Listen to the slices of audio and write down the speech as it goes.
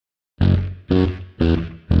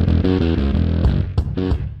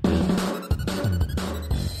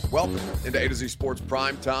into A to Z Sports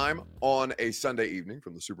Prime Time on a Sunday evening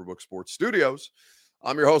from the Superbook Sports Studios.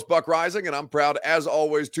 I'm your host, Buck Rising, and I'm proud, as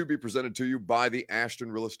always, to be presented to you by the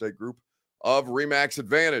Ashton Real Estate Group of RE/MAX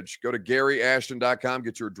Advantage. Go to GaryAshton.com,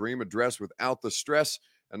 get your dream address without the stress,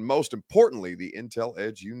 and most importantly, the intel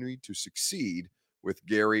edge you need to succeed with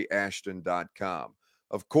GaryAshton.com.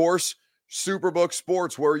 Of course, Superbook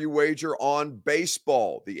Sports, where you wager on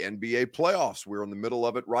baseball, the NBA playoffs. We're in the middle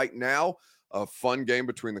of it right now. A fun game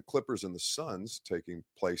between the Clippers and the Suns taking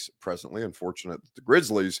place presently. Unfortunate that the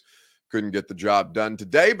Grizzlies couldn't get the job done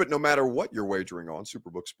today, but no matter what you're wagering on,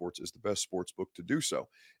 Superbook Sports is the best sports book to do so.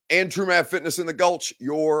 And TrueMath Fitness in the Gulch,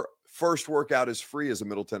 your first workout is free as a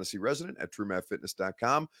Middle Tennessee resident at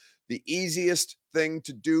TrueMathFitness.com. The easiest thing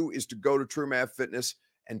to do is to go to TrueMath Fitness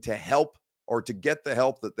and to help or to get the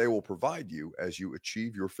help that they will provide you as you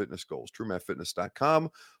achieve your fitness goals.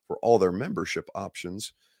 TrueMathFitness.com for all their membership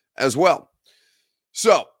options as well.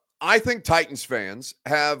 So I think Titans fans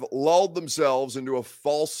have lulled themselves into a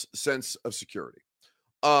false sense of security.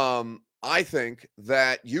 I think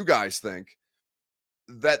that you guys think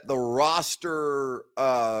that the roster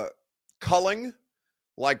culling,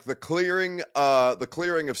 like the clearing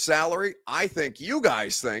of salary, I think you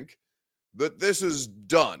guys think that this is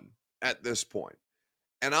done at this point.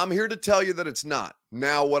 And I'm here to tell you that it's not.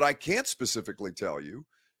 Now, what I can't specifically tell you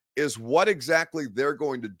is what exactly they're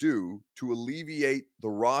going to do to alleviate the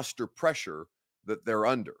roster pressure that they're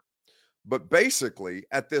under. But basically,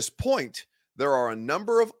 at this point, there are a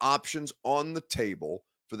number of options on the table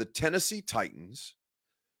for the Tennessee Titans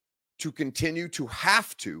to continue to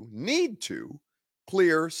need to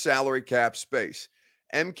clear salary cap space.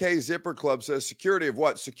 MK Zipper Club says security of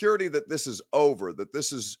what? Security that this is over, that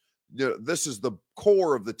this is the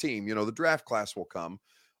core of the team. The draft class will come.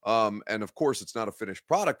 And of course, it's not a finished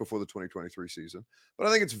product before the 2023 season, but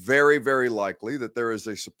I think it's very, very likely that there is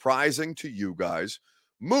a surprising to you guys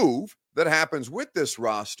move that happens with this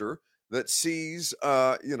roster that sees,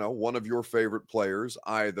 one of your favorite players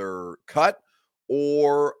either cut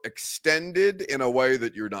or extended in a way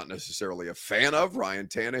that you're not necessarily a fan of. Ryan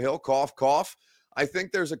Tannehill, cough, cough. I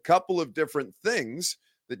think there's a couple of different things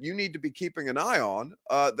that you need to be keeping an eye on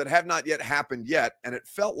that have not yet happened yet. And it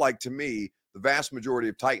felt like to me, the vast majority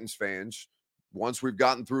of Titans fans, once we've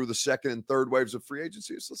gotten through the second and third waves of free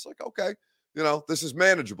agency, it's just like, okay, this is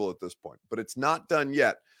manageable at this point, but it's not done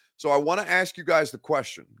yet. So I want to ask you guys the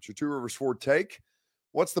question. It's your Two Rivers Ford take.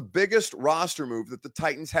 What's the biggest roster move that the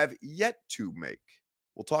Titans have yet to make?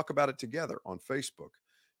 We'll talk about it together on Facebook,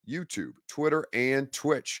 YouTube, Twitter, and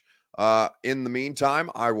Twitch. In the meantime,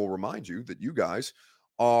 I will remind you that you guys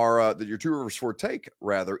are, that your Two Rivers Ford take,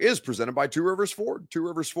 rather, is presented by Two Rivers Ford. Two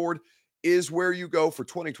Rivers Ford is where you go for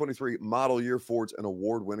 2023 model year Fords and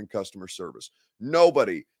award-winning customer service.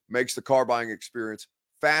 Nobody makes the car buying experience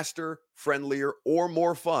faster, friendlier, or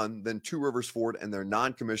more fun than Two Rivers Ford and their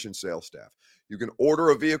non-commissioned sales staff. You can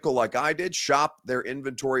order a vehicle like I did, shop their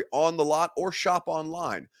inventory on the lot, or shop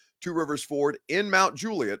online. Two Rivers Ford in Mount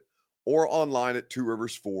Juliet or online at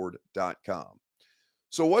tworiversford.com.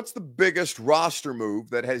 So what's the biggest roster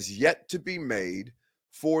move that has yet to be made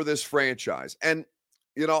for this franchise? And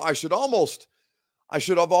I should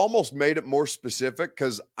have almost made it more specific,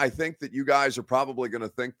 because I think that you guys are probably going to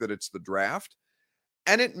think that it's the draft,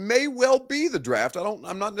 and it may well be the draft.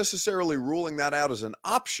 I'm not necessarily ruling that out as an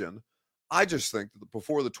option. I just think that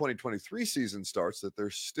before the 2023 season starts, that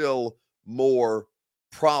there's still more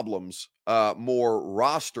problems, more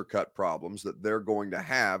roster cut problems that they're going to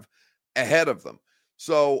have ahead of them.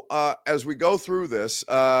 So as we go through this,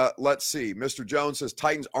 let's see. Mr. Jones says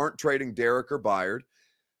Titans aren't trading Derek or Byard.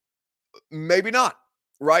 Maybe not,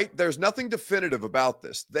 right? There's nothing definitive about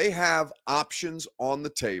this. They have options on the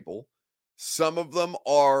table. Some of them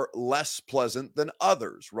are less pleasant than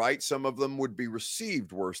others, right? Some of them would be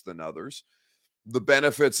received worse than others. The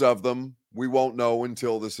benefits of them, we won't know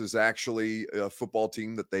until this is actually a football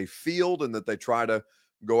team that they field and that they try to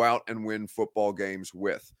go out and win football games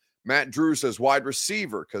with. Matt Drew says wide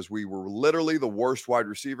receiver, because we were literally the worst wide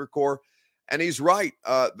receiver core. And he's right.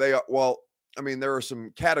 There are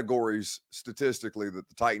some categories statistically that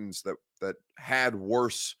the Titans that had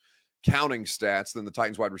worse counting stats than the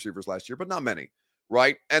Titans wide receivers last year, but not many,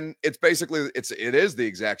 right? And it's basically it is the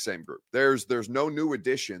exact same group. There's no new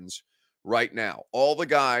additions right now. All the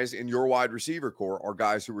guys in your wide receiver core are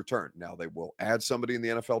guys who return. Now they will add somebody in the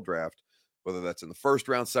NFL draft, whether that's in the first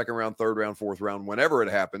round, second round, third round, fourth round, whenever it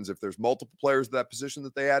happens. If there's multiple players at that position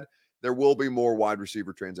that they add, there will be more wide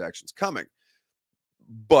receiver transactions coming.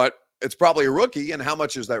 But it's probably a rookie, and how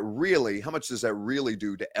much does that really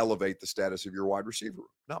do to elevate the status of your wide receiver?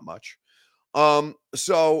 Not much.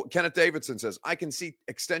 So Kenneth Davidson says, I can see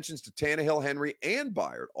extensions to Tannehill, Henry, and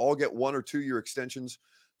Byard all get 1 or 2 year extensions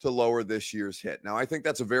to lower this year's hit. Now, I think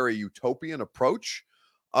that's a very utopian approach,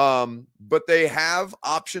 but they have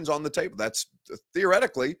options on the table. That's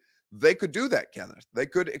theoretically, they could do that, Kenneth. They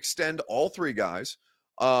could extend all 3 guys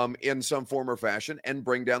in some form or fashion and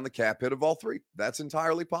bring down the cap hit of all 3. That's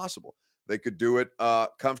entirely possible. They could do it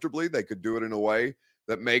comfortably. They could do it in a way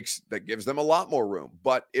that gives them a lot more room.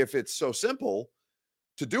 But if it's so simple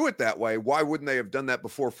to do it that way, why wouldn't they have done that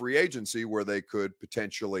before free agency, where they could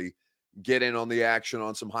potentially get in on the action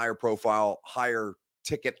on some higher profile, higher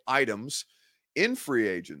ticket items in free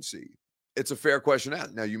agency? It's a fair question.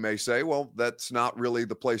 Now, you may say, well, that's not really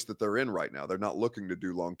the place that they're in right now. They're not looking to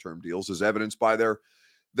do long-term deals, as evidenced by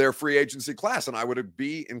their free agency class. And I would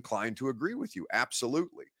be inclined to agree with you.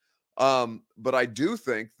 Absolutely. But I do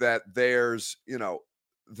think that there's,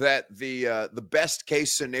 that the best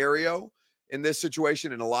case scenario in this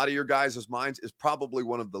situation in a lot of your guys' minds is probably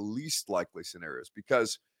one of the least likely scenarios,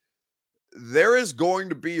 because there is going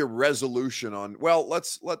to be a resolution on, well,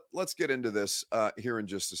 let's get into this here in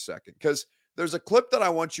just a second, because there's a clip that I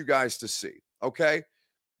want you guys to see. Okay.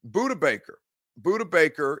 Budda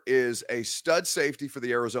Baker is a stud safety for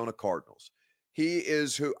the Arizona Cardinals. He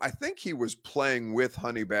is who I think he was playing with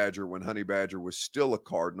Honey Badger when Honey Badger was still a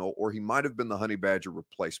Cardinal, or he might have been the Honey Badger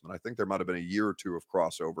replacement. I think there might have been a year or 2 of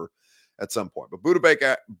crossover at some point. But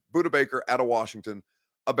Budda Baker out of Washington,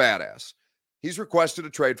 a badass. He's requested a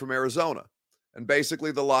trade from Arizona. And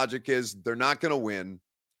basically the logic is they're not going to win.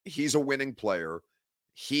 He's a winning player.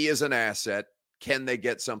 He is an asset. Can they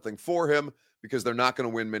get something for him? Because they're not going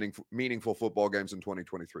to win meaningful football games in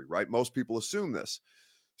 2023, right? Most people assume this.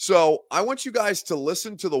 So I want you guys to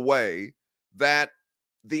listen to the way that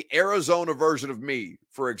the Arizona version of me,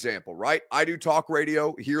 for example, right? I do talk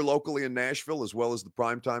radio here locally in Nashville, as well as the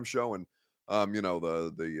Primetime show and,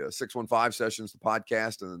 the 615 sessions, the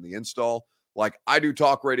podcast, and then the install. Like, I do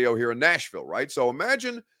talk radio here in Nashville, right? So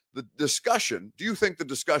imagine the discussion. Do you think the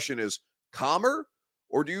discussion is calmer,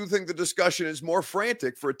 or do you think the discussion is more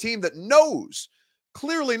frantic for a team that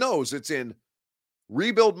clearly knows it's in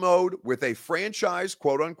rebuild mode with a franchise,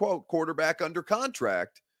 quote unquote, quarterback under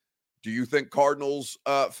contract? Do you think Cardinals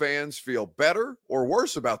fans feel better or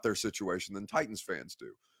worse about their situation than Titans fans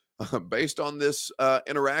do? Based on this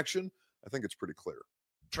interaction, I think it's pretty clear.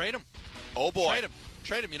 Trade him. Oh boy.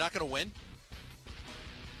 Trade him. You're not going to win.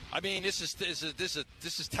 I mean, this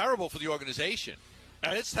is terrible for the organization.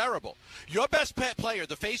 And it's terrible. Your best player,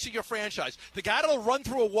 the face of your franchise, the guy that'll run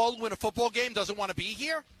through a wall to win a football game, doesn't want to be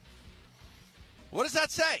here? What does that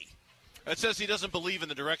say? It says he doesn't believe in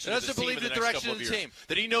the direction of the team. Doesn't believe in the direction of the team.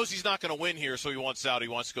 That he knows he's not going to win here, so he wants out. He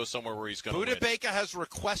wants to go somewhere where he's going to win. Budda Baker has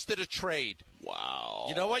requested a trade. Wow.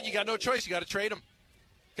 You know what? You got no choice. You got to trade him.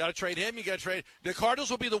 Got to trade him. You got to trade. The Cardinals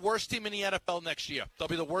will be the worst team in the NFL next year. They'll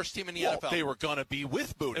be the worst team in the NFL. They were going to be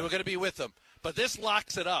with Budda. They were going to be with them. But this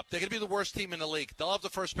locks it up. They're going to be the worst team in the league. They'll have the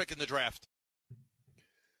first pick in the draft.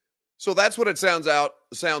 So that's what it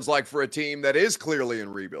sounds like for a team that is clearly in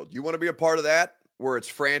rebuild. You want to be a part of that, where it's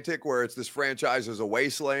frantic, where it's this franchise is a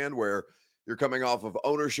wasteland, where you're coming off of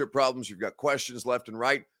ownership problems, you've got questions left and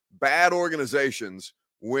right. Bad organizations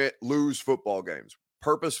lose football games,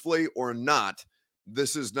 purposefully or not.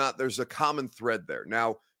 There's a common thread there.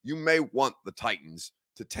 Now, you may want the Titans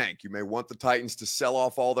to tank. You may want the Titans to sell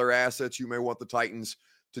off all their assets. You may want the Titans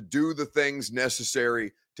to do the things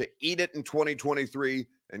necessary to eat it in 2023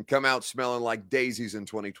 and come out smelling like daisies in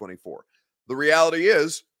 2024. The reality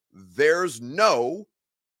is there's no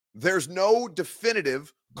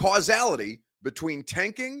definitive causality between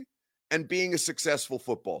tanking and being a successful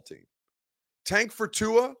football team. Tank for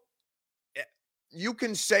Tua, you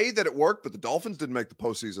can say that it worked, but the Dolphins didn't make the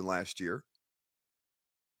postseason last year.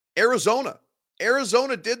 Arizona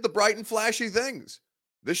did the bright and flashy things.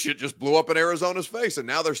 This shit just blew up in Arizona's face, and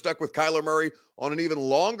now they're stuck with Kyler Murray on an even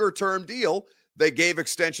longer-term deal. They gave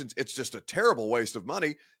extensions. It's just a terrible waste of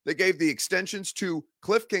money. They gave the extensions to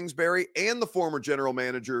Cliff Kingsbury and the former general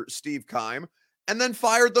manager, Steve Keim, and then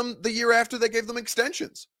fired them the year after they gave them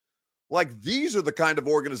extensions. Like, these are the kind of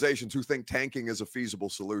organizations who think tanking is a feasible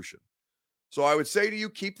solution. So I would say to you,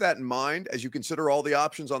 keep that in mind as you consider all the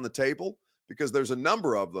options on the table, because there's a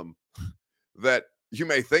number of them that you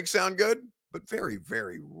may think sound good, but very,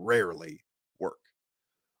 very rarely work.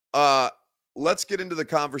 Let's get into the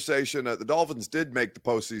conversation. The Dolphins did make the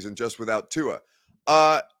postseason just without Tua.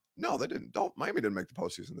 No, they didn't. Miami didn't make the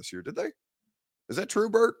postseason this year, did they? Is that true,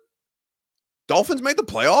 Bert? Dolphins made the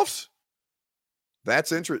playoffs?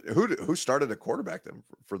 That's interesting. Who started a quarterback then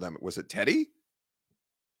for them? Was it Teddy?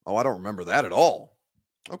 Oh, I don't remember that at all.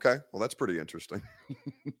 Okay, well, that's pretty interesting.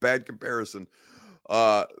 Bad comparison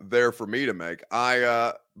there for me to make.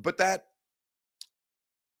 But that,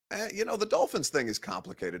 the Dolphins thing is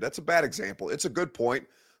complicated. That's a bad example. It's a good point,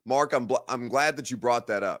 Mark. I'm glad that you brought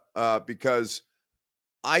that up because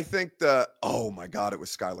I think oh my God, it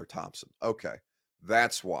was Skylar Thompson. Okay.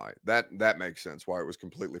 That's why. That makes sense why it was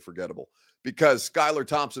completely forgettable. Because Skylar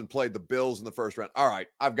Thompson played the Bills in the first round. All right,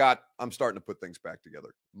 I'm starting to put things back together.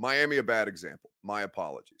 Miami, a bad example. My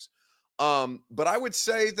apologies. But I would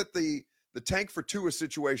say that the tank for Tua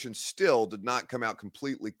situation still did not come out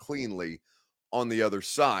completely cleanly on the other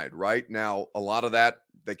side, right? Now, a lot of that,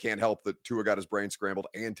 they can't help that Tua got his brain scrambled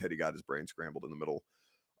and Teddy got his brain scrambled in the middle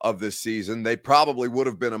of this season. They probably would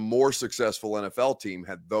have been a more successful NFL team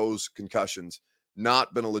had those concussions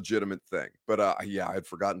not been a legitimate thing. But I had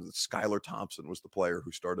forgotten that Skylar Thompson was the player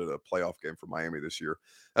who started a playoff game for Miami this year.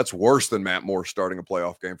 That's worse than Matt Moore starting a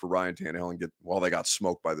playoff game for Ryan Tannehill and they got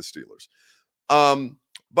smoked by the Steelers.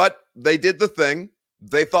 But they did the thing.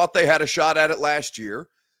 They thought they had a shot at it last year.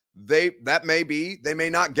 They may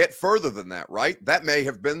not get further than that, right? That may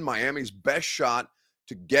have been Miami's best shot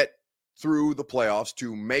to get through the playoffs,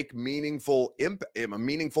 to make a meaningful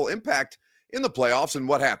impact in the playoffs. And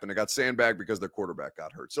what happened? It got sandbagged because their quarterback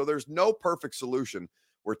got hurt. So there's no perfect solution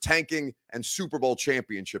where tanking and Super Bowl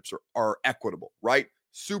championships are equitable, right?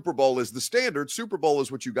 Super Bowl is the standard. Super Bowl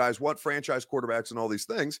is what you guys want, franchise quarterbacks and all these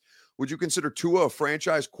things. Would you consider Tua a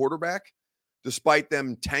franchise quarterback despite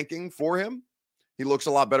them tanking for him? He looks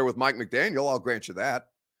a lot better with Mike McDaniel. I'll grant you that.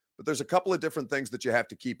 But there's a couple of different things that you have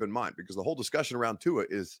to keep in mind because the whole discussion around Tua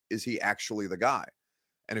is he actually the guy?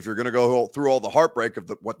 And if you're going to go through all the heartbreak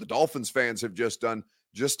of what the Dolphins fans have just done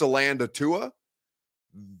just to land a Tua,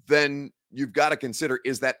 then you've got to consider,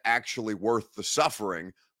 is that actually worth the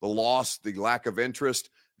suffering, the loss, the lack of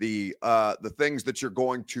interest, the things that you're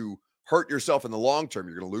going to hurt yourself in the long term?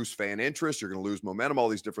 You're going to lose fan interest. You're going to lose momentum, all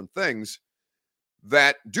these different things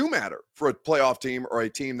that do matter for a playoff team or a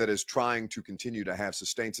team that is trying to continue to have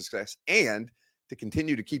sustained success and to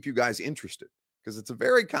continue to keep you guys interested, because it's a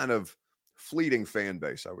very kind of fleeting fan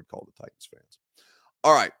base, I would call the Titans fans.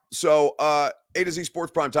 All right, so A to Z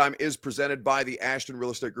Sports Primetime is presented by the Ashton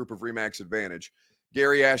Real Estate Group of RE/MAX Advantage.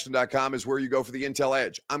 GaryAshton.com is where you go for the intel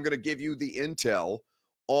edge. I'm going to give you the intel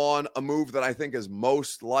on a move that I think is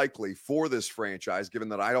most likely for this franchise, given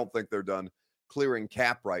that I don't think they're done clearing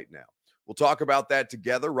cap right now. We'll talk about that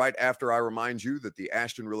together right after I remind you that the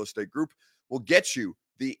Ashton Real Estate Group will get you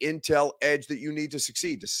the intel edge that you need to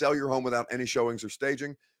succeed, to sell your home without any showings or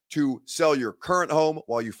staging, to sell your current home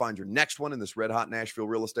while you find your next one in this red-hot Nashville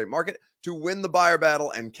real estate market, to win the buyer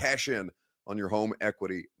battle and cash in on your home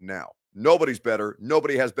equity now. Nobody's better.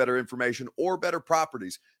 Nobody has better information or better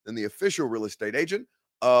properties than the official real estate agent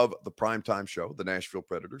of the Primetime Show, the Nashville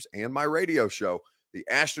Predators, and my radio show, the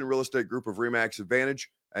Ashton Real Estate Group of RE/MAX Advantage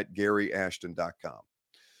at GaryAshton.com.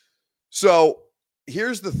 So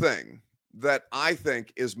here's the thing that I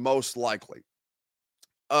think is most likely.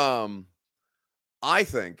 I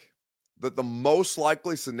think that the most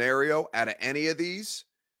likely scenario out of any of these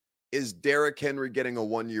is Derrick Henry getting a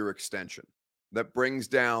 1-year extension that brings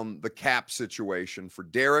down the cap situation for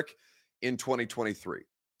Derrick in 2023.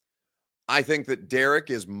 I think that Derrick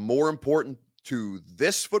is more important to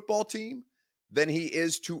this football team than he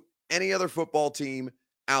is to any other football team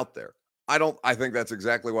out there. I think that's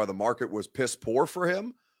exactly why the market was piss poor for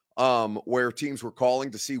him, where teams were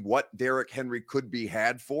calling to see what Derrick Henry could be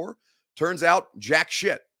had for. Turns out jack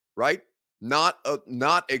shit, right? Not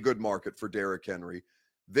a good market for Derrick Henry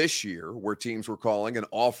this year, where teams were calling and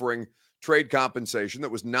offering trade compensation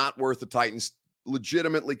that was not worth the Titans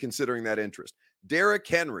legitimately considering that interest. Derrick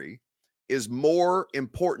Henry is more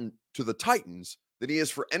important to the Titans than he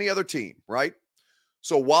is for any other team, right?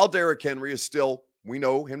 So while Derrick Henry is still, we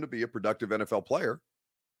know him to be a productive NFL player,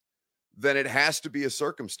 then it has to be a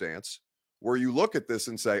circumstance where you look at this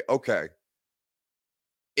and say, okay,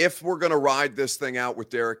 if we're going to ride this thing out with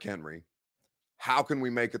Derrick Henry, how can we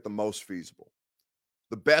make it the most feasible?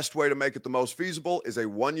 The best way to make it the most feasible is a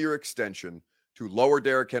 1-year extension to lower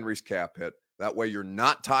Derrick Henry's cap hit. That way you're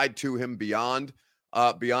not tied to him beyond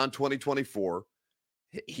 2024.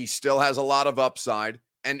 He still has a lot of upside.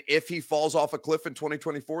 And if he falls off a cliff in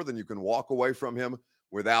 2024, then you can walk away from him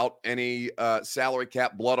without any salary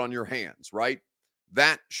cap blood on your hands, right?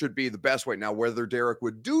 That should be the best way. Now, whether Derrick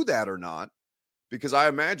would do that or not, because I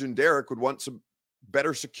imagine Derrick would want some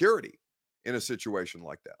better security in a situation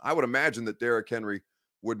like that. I would imagine that Derrick Henry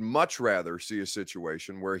would much rather see a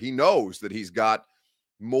situation where he knows that he's got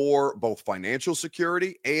more both financial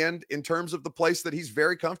security and in terms of the place that he's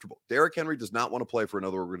very comfortable. Derrick Henry does not want to play for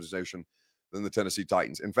another organization than the Tennessee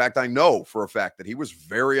Titans. In fact, I know for a fact that he was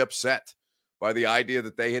very upset by the idea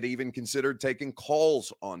that they had even considered taking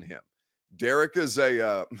calls on him. Derek is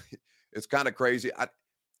it's kind of crazy. I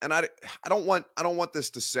don't want this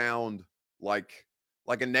to sound like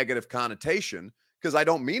a negative connotation, because I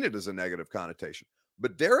don't mean it as a negative connotation.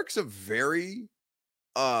 But Derek's a very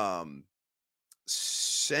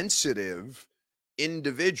sensitive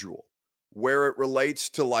individual where it relates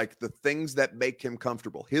to like the things that make him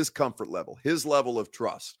comfortable, his comfort level, his level of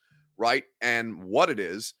trust, right? And what it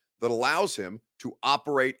is that allows him to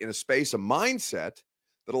operate in a space, a mindset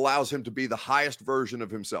that allows him to be the highest version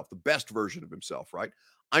of himself, the best version of himself, right?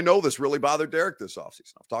 I know this really bothered Derek this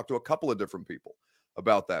offseason. I've talked to a couple of different people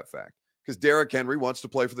about that fact, because Derrick Henry wants to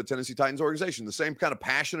play for the Tennessee Titans organization. The same kind of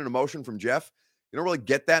passion and emotion from Jeff. You don't really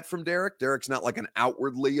get that from Derek. Derek's not like an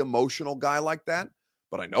outwardly emotional guy like that,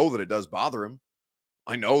 but I know that it does bother him.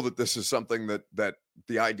 I know that this is something that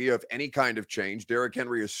the idea of any kind of change, Derrick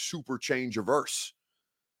Henry is super change averse.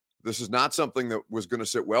 This is not something that was going to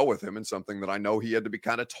sit well with him, and something that I know he had to be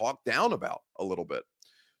kind of talked down about a little bit.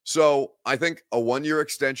 So I think a 1-year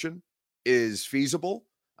extension is feasible.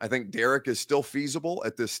 I think Derek is still feasible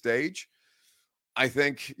at this stage. I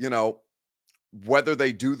think, whether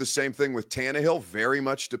they do the same thing with Tannehill very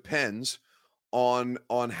much depends on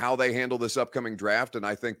how they handle this upcoming draft. And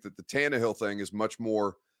I think that the Tannehill thing is much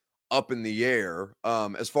more up in the air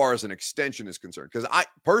as far as an extension is concerned. Because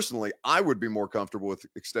I would be more comfortable with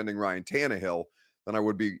extending Ryan Tannehill than I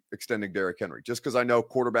would be extending Derrick Henry, just because I know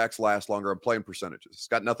quarterbacks last longer. I'm playing percentages. It's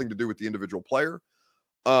got nothing to do with the individual player.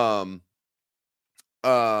 It's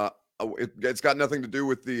got nothing to do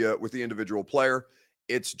with the individual player.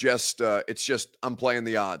 It's just I'm playing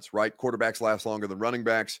the odds, right? Quarterbacks last longer than running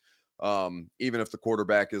backs. Even if the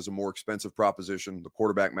quarterback is a more expensive proposition, the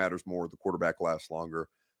quarterback matters more. The quarterback lasts longer.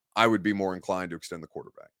 I would be more inclined to extend the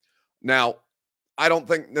quarterback. Now, I don't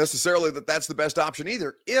think necessarily that that's the best option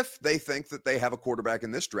either. If they think that they have a quarterback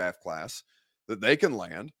in this draft class that they can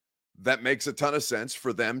land, that makes a ton of sense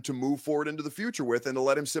for them to move forward into the future with, and to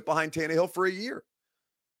let him sit behind Tannehill for a year.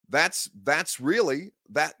 That's really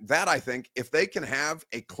that I think, if they can have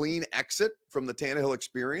a clean exit from the Tannehill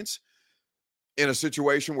experience in a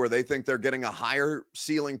situation where they think they're getting a higher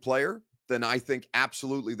ceiling player, then I think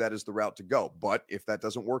absolutely that is the route to go. But if that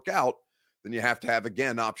doesn't work out, then you have to have,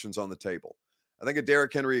 again, options on the table. I think a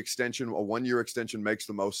Derrick Henry extension, a 1-year extension, makes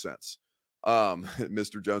the most sense.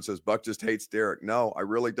 Mr. Jones says, Buck just hates Derrick. No, I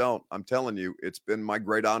really don't. I'm telling you, it's been my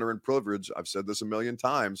great honor and privilege. I've said this a million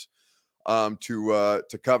times, to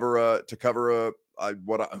cover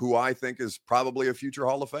who I think is probably a future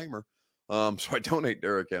Hall of Famer. So I don't hate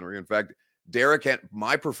Derrick Henry. In fact,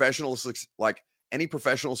 my professional, like any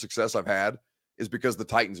professional success I've had, is because the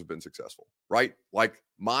Titans have been successful, right? Like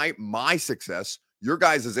my success, your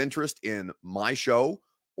guys' interest in my show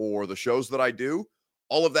or the shows that I do,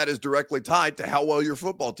 all of that is directly tied to how well your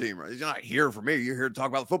football team, right? You're not here for me. You're here to talk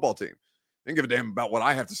about the football team. I don't give a damn about what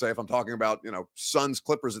I have to say if I'm talking about, Suns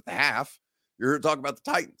Clippers at the half. You're here to talk about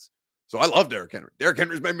the Titans. So I love Derrick Henry. Derrick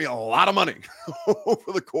Henry's made me a lot of money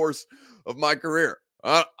over the course of my career.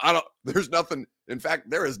 There's nothing. In fact,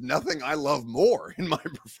 there is nothing I love more in my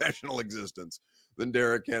professional existence than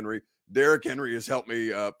Derrick Henry. Derrick Henry has helped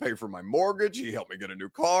me pay for my mortgage. He helped me get a new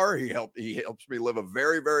car. He helps me live a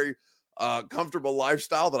very, very comfortable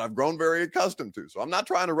lifestyle that I've grown very accustomed to. So I'm not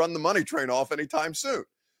trying to run the money train off anytime soon.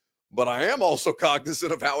 But I am also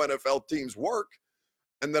cognizant of how NFL teams work,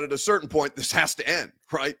 and that at a certain point, this has to end,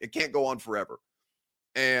 right? It can't go on forever.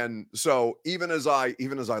 And so even as I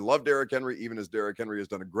love Derrick Henry, even as Derrick Henry has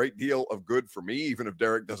done a great deal of good for me, even if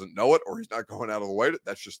Derrick doesn't know it or he's not going out of the way,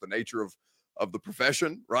 that's just the nature of the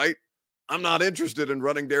profession, right? I'm not interested in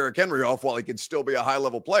running Derrick Henry off while he can still be a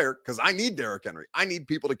high-level player, because I need Derrick Henry. I need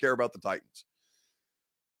people to care about the Titans.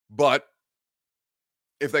 But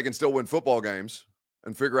if they can still win football games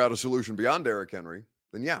and figure out a solution beyond Derrick Henry,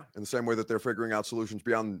 then yeah, in the same way that they're figuring out solutions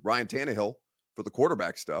beyond Ryan Tannehill for the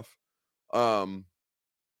quarterback stuff,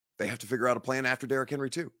 they have to figure out a plan after Derrick Henry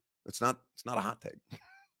too. It's not a hot take.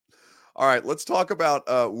 All right, let's talk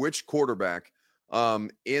about which quarterback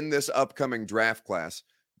in this upcoming draft class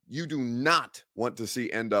you do not want to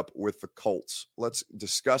see end up with the Colts. Let's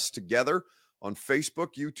discuss together on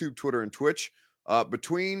Facebook, YouTube, Twitter, and Twitch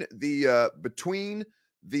between the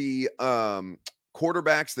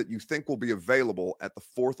quarterbacks that you think will be available at the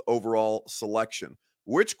 4th overall selection.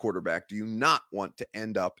 Which quarterback do you not want to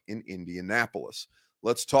end up in Indianapolis?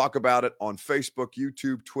 Let's talk about it on Facebook,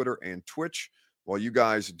 YouTube, Twitter, and Twitch. While you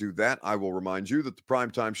guys do that, I will remind you that the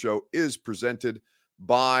Primetime Show is presented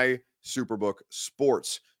by Superbook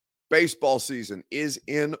Sports. Baseball season is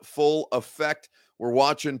in full effect. We're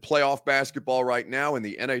watching playoff basketball right now in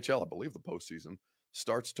the NHL. I believe the postseason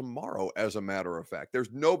starts tomorrow, as a matter of fact.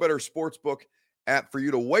 There's no better sportsbook app for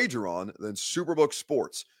you to wager on than Superbook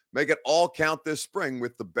Sports. Make it all count this spring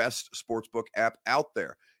with the best sportsbook app out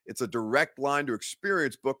there. It's a direct line to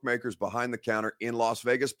experienced bookmakers behind the counter in Las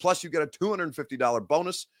Vegas. Plus, you get a $250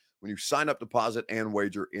 bonus when you sign up, deposit, and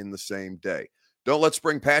wager in the same day. Don't let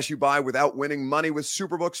spring pass you by without winning money with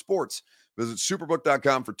Superbook Sports. Visit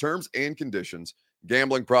superbook.com for terms and conditions.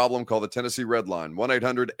 Gambling problem? Call the Tennessee Red Line,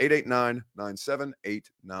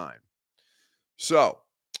 1-800-889-9789. So,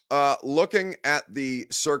 looking at the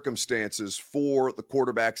circumstances for the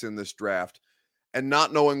quarterbacks in this draft and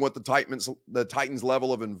not knowing what the Titans'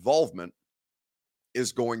 level of involvement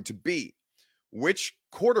is going to be, which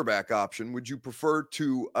quarterback option would you prefer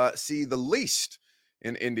to see the least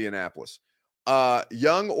in Indianapolis?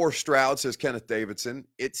 Young or Stroud, says Kenneth Davidson.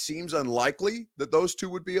 It seems unlikely that those two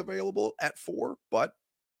would be available at 4, but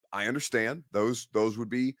I understand those would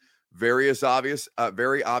be very obvious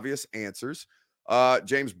answers.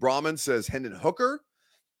 James Brahman says Hendon Hooker.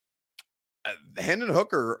 Hendon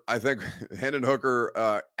Hooker, I think Hendon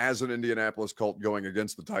Hooker as an Indianapolis Colt going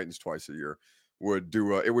against the Titans twice a year would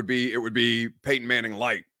do. It would be Peyton Manning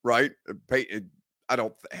light, right?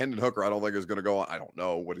 Hendon Hooker, I don't think is going to go on. I don't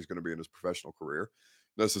know what he's going to be in his professional career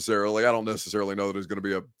necessarily. I don't necessarily know that he's going to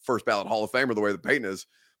be a first ballot Hall of Famer the way that Peyton is.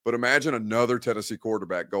 But imagine another Tennessee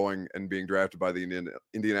quarterback going and being drafted by the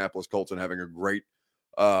Indianapolis Colts and having a great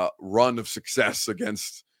run of success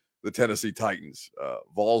against the Tennessee Titans.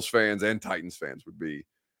 Vols fans and Titans fans would be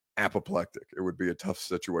apoplectic. It would be a tough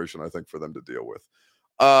situation, I think, for them to deal with.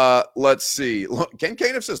 Let's see. Ken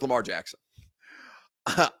Caniff says Lamar Jackson.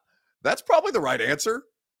 That's probably the right answer,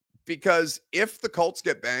 because if the Colts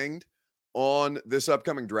get banged on this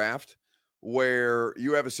upcoming draft where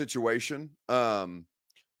you have a situation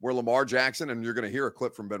where Lamar Jackson, and you're going to hear a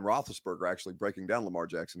clip from Ben Roethlisberger actually breaking down Lamar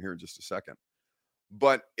Jackson here in just a second.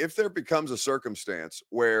 But if there becomes a circumstance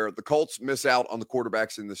where the Colts miss out on the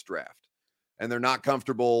quarterbacks in this draft and they're not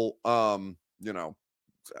comfortable, and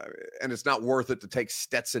it's not worth it to take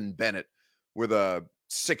Stetson Bennett with a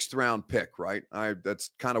 6th round pick, right? That's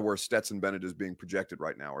kind of where Stetson Bennett is being projected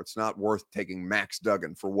right now. Or it's not worth taking Max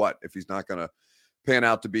Duggan for what if he's not going to pan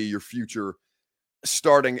out to be your future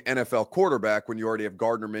starting NFL quarterback when you already have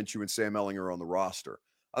Gardner Minshew and Sam Ehlinger on the roster.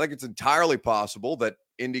 I think it's entirely possible that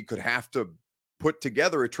Indy could have to put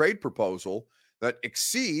together a trade proposal that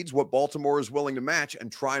exceeds what Baltimore is willing to match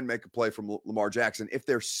and try and make a play from Lamar Jackson if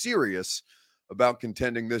they're serious about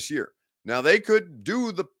contending this year. Now, they could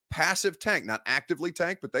do the passive tank, not actively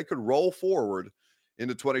tank, but they could roll forward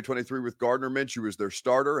into 2023 with Gardner Minshew as their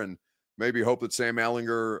starter and maybe hope that Sam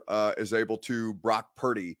Ehlinger is able to Brock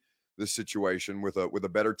Purdy this situation with a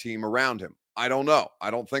better team around him. I don't know. I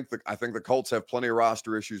think the Colts have plenty of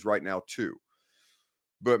roster issues right now too.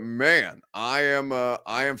 But man, I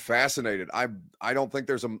am fascinated. I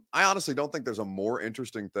honestly don't think there's a more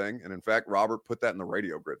interesting thing. And in fact, Robert put that in the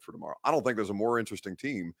radio grid for tomorrow. I don't think there's a more interesting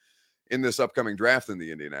team in this upcoming draft than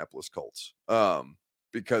the Indianapolis Colts.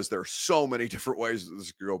 Because there are so many different ways that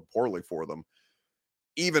this could go poorly for them,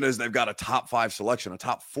 even as they've got a top 5 selection, a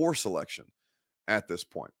top 4 selection at this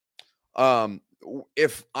point.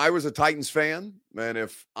 If I was a Titans fan, and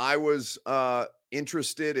if I was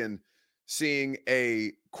interested in seeing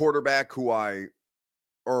a quarterback or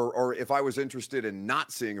if I was interested in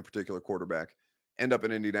not seeing a particular quarterback end up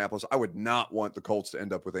in Indianapolis, I would not want the Colts to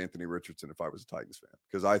end up with Anthony Richardson if I was a Titans fan.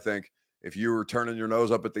 Because I think if you were turning your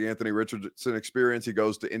nose up at the Anthony Richardson experience, he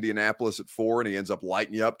goes to Indianapolis at 4 and he ends up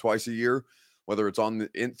lighting you up twice a year, whether it's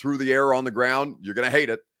through the air or on the ground, you're going to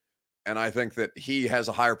hate it. And I think that he has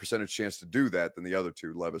a higher percentage chance to do that than the other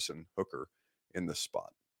two, Levis and Hooker, in this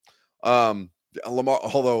spot.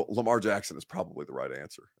 Lamar Jackson is probably the right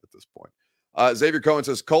answer at this point. Xavier Cohen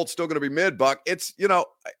says Colts still going to be mid, Buck. It's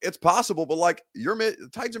possible, but like the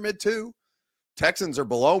Titans are mid too. Texans are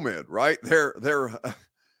below mid, right? They're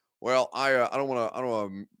well, I don't want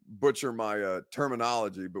to butcher my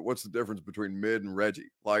terminology, but what's the difference between mid and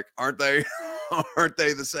Reggie? Like, aren't they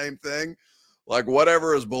the same thing? Like,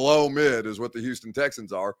 whatever is below mid is what the Houston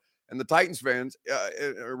Texans are. And the Titans fans,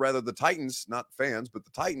 the Titans, not fans, but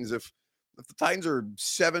the Titans, if the Titans are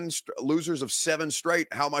losers of 7 straight,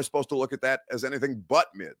 how am I supposed to look at that as anything but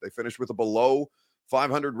mid? They finished with a below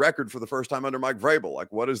 500 record for the first time under Mike Vrabel.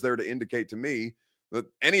 Like, what is there to indicate to me that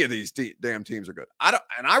any of these damn teams are good?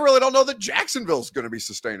 I really don't know that Jacksonville's going to be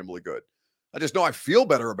sustainably good. I just know I feel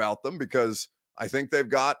better about them because I think they've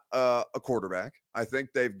got a quarterback. I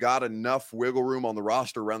think they've got enough wiggle room on the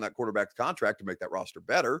roster around that quarterback's contract to make that roster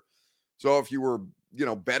better. So if you were,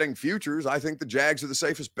 betting futures, I think the Jags are the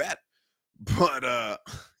safest bet. But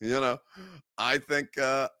I think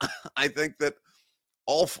I think that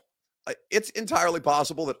it's entirely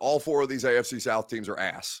possible that all four of these AFC South teams are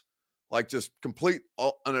ass, like just complete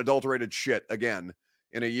unadulterated shit again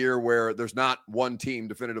in a year where there's not one team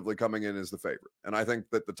definitively coming in as the favorite. And I think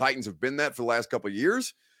that the Titans have been that for the last couple of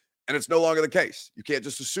years, and it's no longer the case. You can't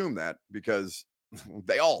just assume that because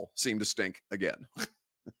they all seem to stink again.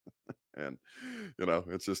 And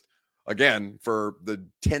it's just, again, for the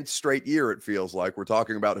 10th straight year, it feels like we're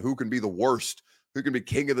talking about who can be the worst, who can be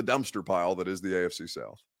king of the dumpster pile that is the AFC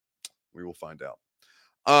South. We will find out.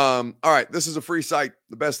 All right, this is a free site.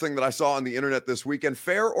 The best thing that I saw on the internet this weekend.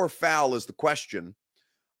 Fair or foul is the question.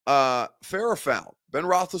 Fair or foul? Ben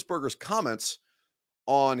Roethlisberger's comments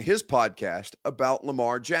on his podcast about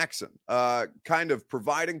Lamar Jackson, kind of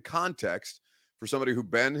providing context for somebody who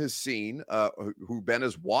Ben has seen, who Ben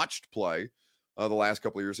has watched play the last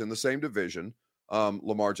couple of years in the same division,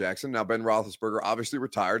 Lamar Jackson. Now, Ben Roethlisberger obviously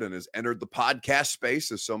retired and has entered the podcast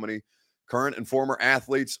space, as so many current and former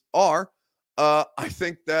athletes are. I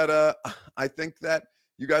think that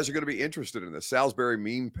you guys are going to be interested in this. Salisbury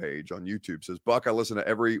meme page on YouTube says, Buck, I listen to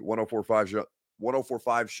every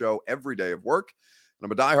 104.5 show every day of work. And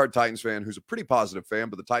I'm a diehard Titans fan who's a pretty positive fan,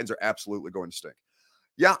 but the Titans are absolutely going to stink.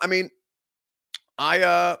 Yeah, I mean,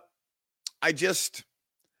 I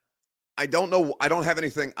don't know. I don't have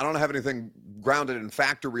anything grounded in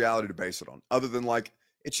fact or reality to base it on, other than like,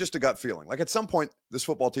 it's just a gut feeling. Like at some point, this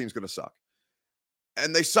football team's going to suck.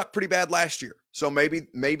 And they sucked pretty bad last year. So maybe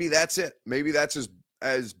that's it. Maybe that's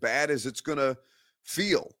as bad as it's going to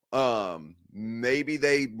feel. Maybe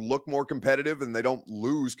they look more competitive and they don't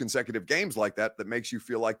lose consecutive games like that makes you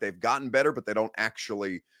feel like they've gotten better, but they're not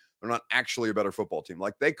actually a better football team.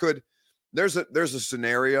 Like they could. There's a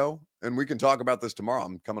scenario, and we can talk about this tomorrow.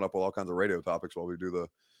 I'm coming up with all kinds of radio topics while we do the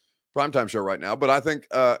primetime show right now. But I think,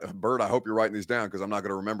 Bert, I hope you're writing these down because I'm not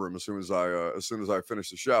going to remember them as soon as I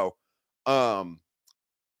finish the show.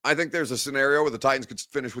 I think there's a scenario where the Titans could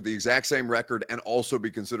finish with the exact same record and also be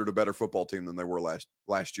considered a better football team than they were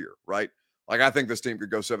last year, right? Like I think this team could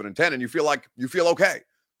go 7-10, and you feel okay,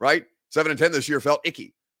 right? 7-10 this year felt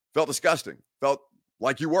icky, felt disgusting, felt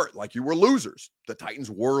like you were losers. The Titans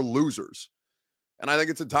were losers. And I think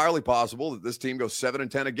it's entirely possible that this team goes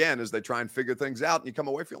 7-10 again as they try and figure things out. And you come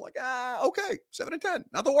away feeling like, okay, 7-10,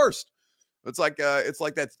 not the worst. It's like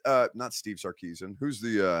that, not Steve Sarkisian. Who's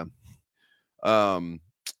the, I'm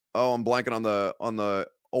blanking on the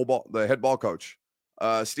head ball coach,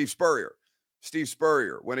 Steve Spurrier. Steve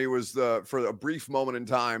Spurrier, when he was for a brief moment in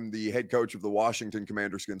time, the head coach of the Washington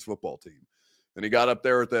Commander-Skins football team. And he got up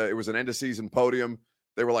there it was an end of season podium.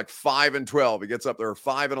 They were like 5-12. He gets up there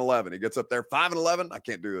 5-11. He gets up there 5-11. I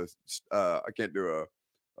can't do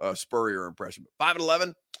a Spurrier impression. But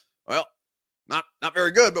 5-11. Well, not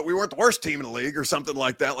very good, but we weren't the worst team in the league or something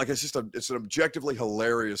like that. Like it's an objectively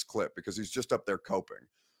hilarious clip because he's just up there coping.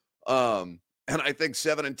 And I think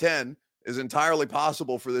 7-10 is entirely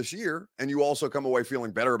possible for this year. And you also come away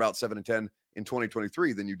feeling better about 7-10 in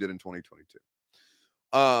 2023 than you did in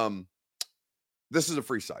 2022. This is a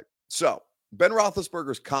free site. So Ben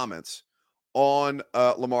Roethlisberger's comments on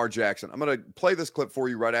Lamar Jackson. I'm going to play this clip for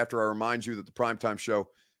you right after I remind you that the Primetime Show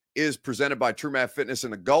is presented by True Math Fitness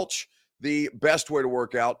in the Gulch. The best way to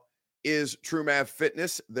work out is True Math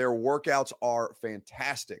Fitness. Their workouts are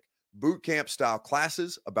fantastic. Boot camp style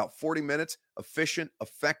classes, about 40 minutes, efficient,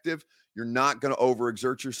 effective. You're not going to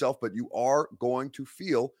overexert yourself, but you are going to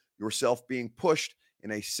feel yourself being pushed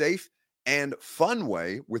in a safe and fun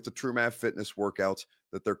way with the True Math Fitness workouts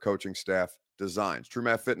that their coaching staff designs. True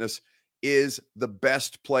Math Fitness is the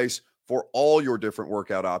best place for all your different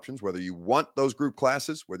workout options, whether you want those group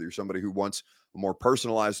classes, whether you're somebody who wants a more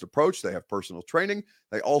personalized approach. They have personal training.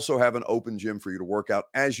 They also have an open gym for you to work out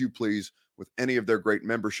as you please with any of their great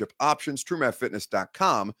membership options.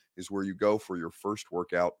 TrueMathFitness.com is where you go for your first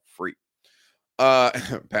workout free.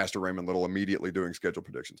 Pastor Raymond Little immediately doing schedule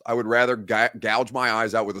predictions. I would rather gouge my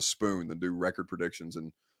eyes out with a spoon than do record predictions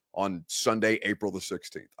on Sunday, April the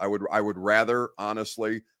 16th. I would rather,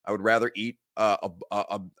 honestly, eat a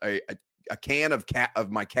can of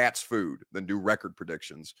my cat's food than do record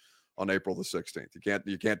predictions on April the 16th.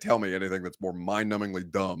 You can't tell me anything that's more mind-numbingly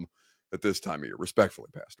dumb at this time of year. Respectfully,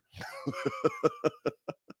 Pastor.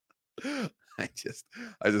 I just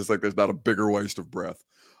think there's not a bigger waste of breath.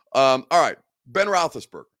 All right. Ben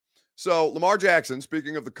Roethlisberger. So Lamar Jackson,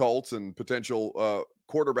 speaking of the Colts and potential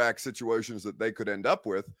quarterback situations that they could end up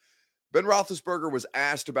with, Ben Roethlisberger was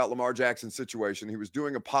asked about Lamar Jackson's situation. He was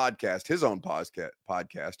doing a podcast, his own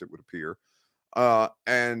podcast, it would appear.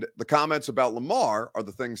 And the comments about Lamar are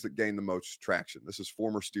the things that gain the most traction. This is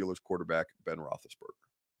former Steelers quarterback Ben Roethlisberger.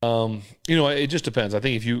 It just depends. I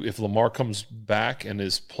think if Lamar comes back and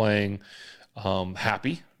is playing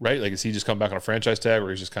happy, right? Like, is he just come back on a franchise tag, or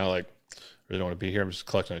he's just kind of like, really don't want to be here, I'm just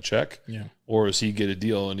collecting a check? Yeah. Or does he get a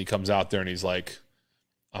deal and he comes out there and he's like,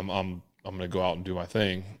 I'm going to go out and do my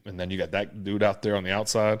thing, and then you got that dude out there on the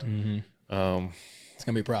outside. Mm-hmm. It's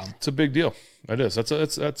gonna be a problem. It's a big deal. It is.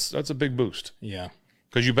 That's a big boost. Yeah.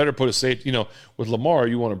 Because you better put a safety. With Lamar,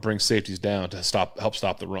 you want to bring safeties down to help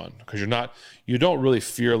stop the run. Because you don't really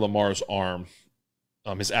fear Lamar's arm,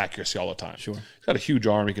 his accuracy all the time. Sure. He's got a huge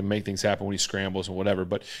arm. He can make things happen when he scrambles and whatever.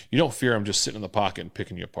 But you don't fear him just sitting in the pocket and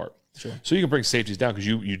picking you apart. Sure. So you can bring safeties down because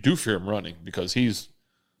you do fear him running, because he's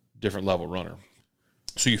a different level runner.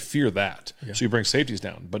 So you fear that. Yeah. So you bring safeties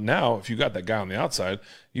down. But now, if you got that guy on the outside,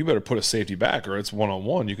 you better put a safety back, or it's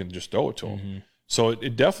one-on-one. You can just throw it to him. Mm-hmm. So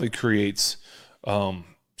it definitely creates some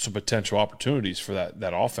potential opportunities for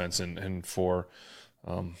that offense and for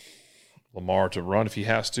Lamar to run if he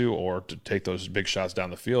has to, or to take those big shots down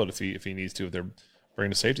the field if he needs to, if they're bringing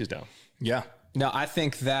the safeties down. Yeah. No, I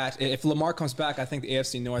think that if Lamar comes back, I think the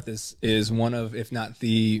AFC North is one of, if not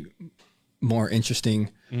the more interesting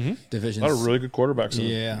divisions. A lot of really good quarterbacks.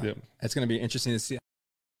 Yeah. It's going to be interesting to see.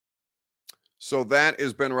 So that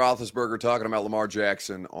is Ben Roethlisberger talking about Lamar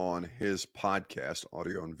Jackson on his podcast,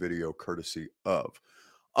 audio and video, courtesy of.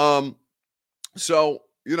 So,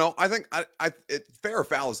 I think fair or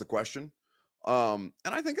foul is the question. And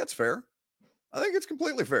I think that's fair. I think it's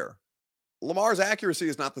completely fair. Lamar's accuracy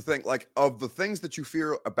is not the thing. Like, of the things that you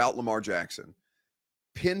fear about Lamar Jackson,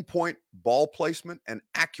 pinpoint ball placement and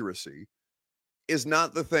accuracy is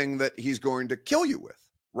not the thing that he's going to kill you with,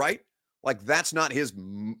 right? Like, that's not his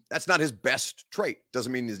best trait.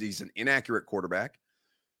 Doesn't mean that he's an inaccurate quarterback.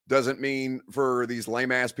 Doesn't mean for these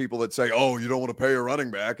lame ass people that say, "Oh, you don't want to pay a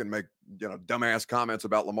running back," and make dumbass comments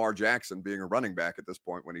about Lamar Jackson being a running back at this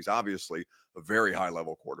point, when he's obviously a very high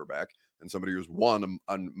level quarterback and somebody who's won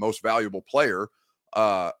a most valuable player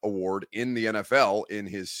award in the NFL in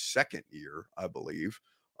his second year, I believe.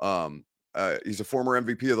 He's a former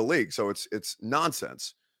MVP of the league, so it's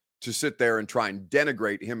nonsense to sit there and try and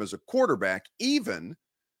denigrate him as a quarterback, even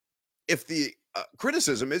if the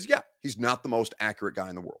criticism is, yeah, he's not the most accurate guy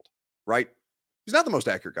in the world, right? He's not the most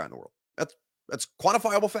accurate guy in the world. That's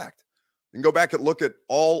quantifiable fact. You can go back and look at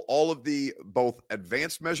all of the both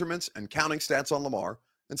advanced measurements and counting stats on Lamar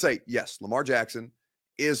and say, yes, Lamar Jackson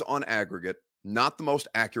is on aggregate not the most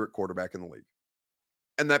accurate quarterback in the league.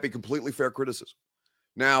 And that be completely fair criticism.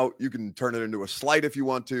 Now, you can turn it into a slight if you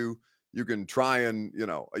want to. You can try and,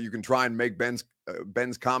 make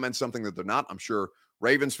Ben's comments something that they're not. I'm sure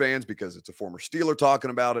Ravens fans, because it's a former Steeler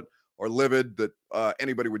talking about it, are livid that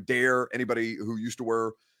anybody who used to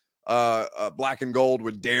wear black and gold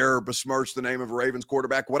would dare besmirch the name of a Ravens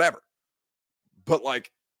quarterback, whatever. But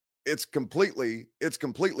it's completely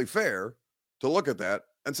fair to look at that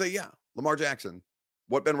and say, yeah, Lamar Jackson,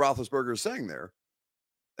 what Ben Roethlisberger is saying there,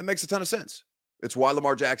 it makes a ton of sense. It's why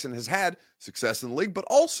Lamar Jackson has had success in the league, but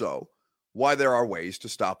also why there are ways to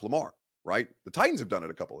stop Lamar, right? The Titans have done it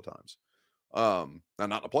a couple of times. Now,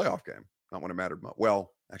 not in a playoff game, not when it mattered much.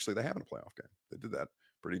 Well, actually, they have in a playoff game. They did that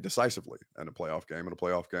pretty decisively in a playoff game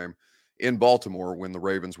in Baltimore when the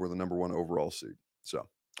Ravens were the number 1 overall seed. So,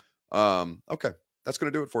 okay, that's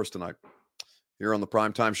going to do it for us tonight here on the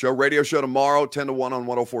Primetime Show. Radio show tomorrow, 10 to 1 on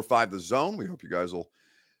 104.5 The Zone. We hope you guys will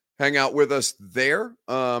hang out with us there.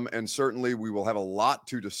 And certainly we will have a lot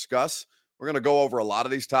to discuss. We're going to go over a lot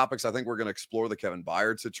of these topics. I think we're going to explore the Kevin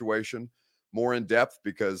Byard situation more in depth,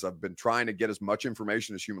 because I've been trying to get as much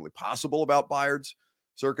information as humanly possible about Byard's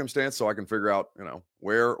circumstance so I can figure out,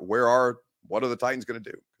 what are the Titans going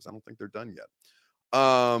to do? Because I don't think they're done yet.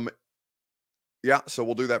 So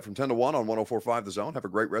we'll do that from 10 to 1 on 104.5 The Zone. Have a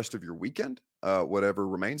great rest of your weekend, whatever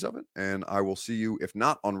remains of it. And I will see you, if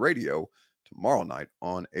not on radio, tomorrow night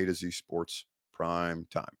on A to Z Sports Prime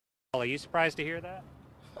Time. Are you surprised to hear that?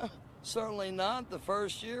 Certainly not. The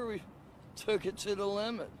first year we took it to the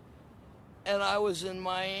limit. And I was in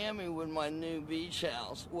Miami with my new beach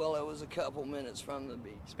house. Well, it was a couple minutes from the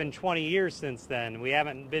beach. It's been 20 years since then. We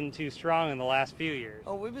haven't been too strong in the last few years.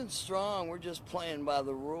 Oh, we've been strong. We're just playing by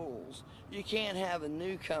the rules. You can't have a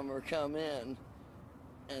newcomer come in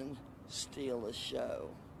and steal the show.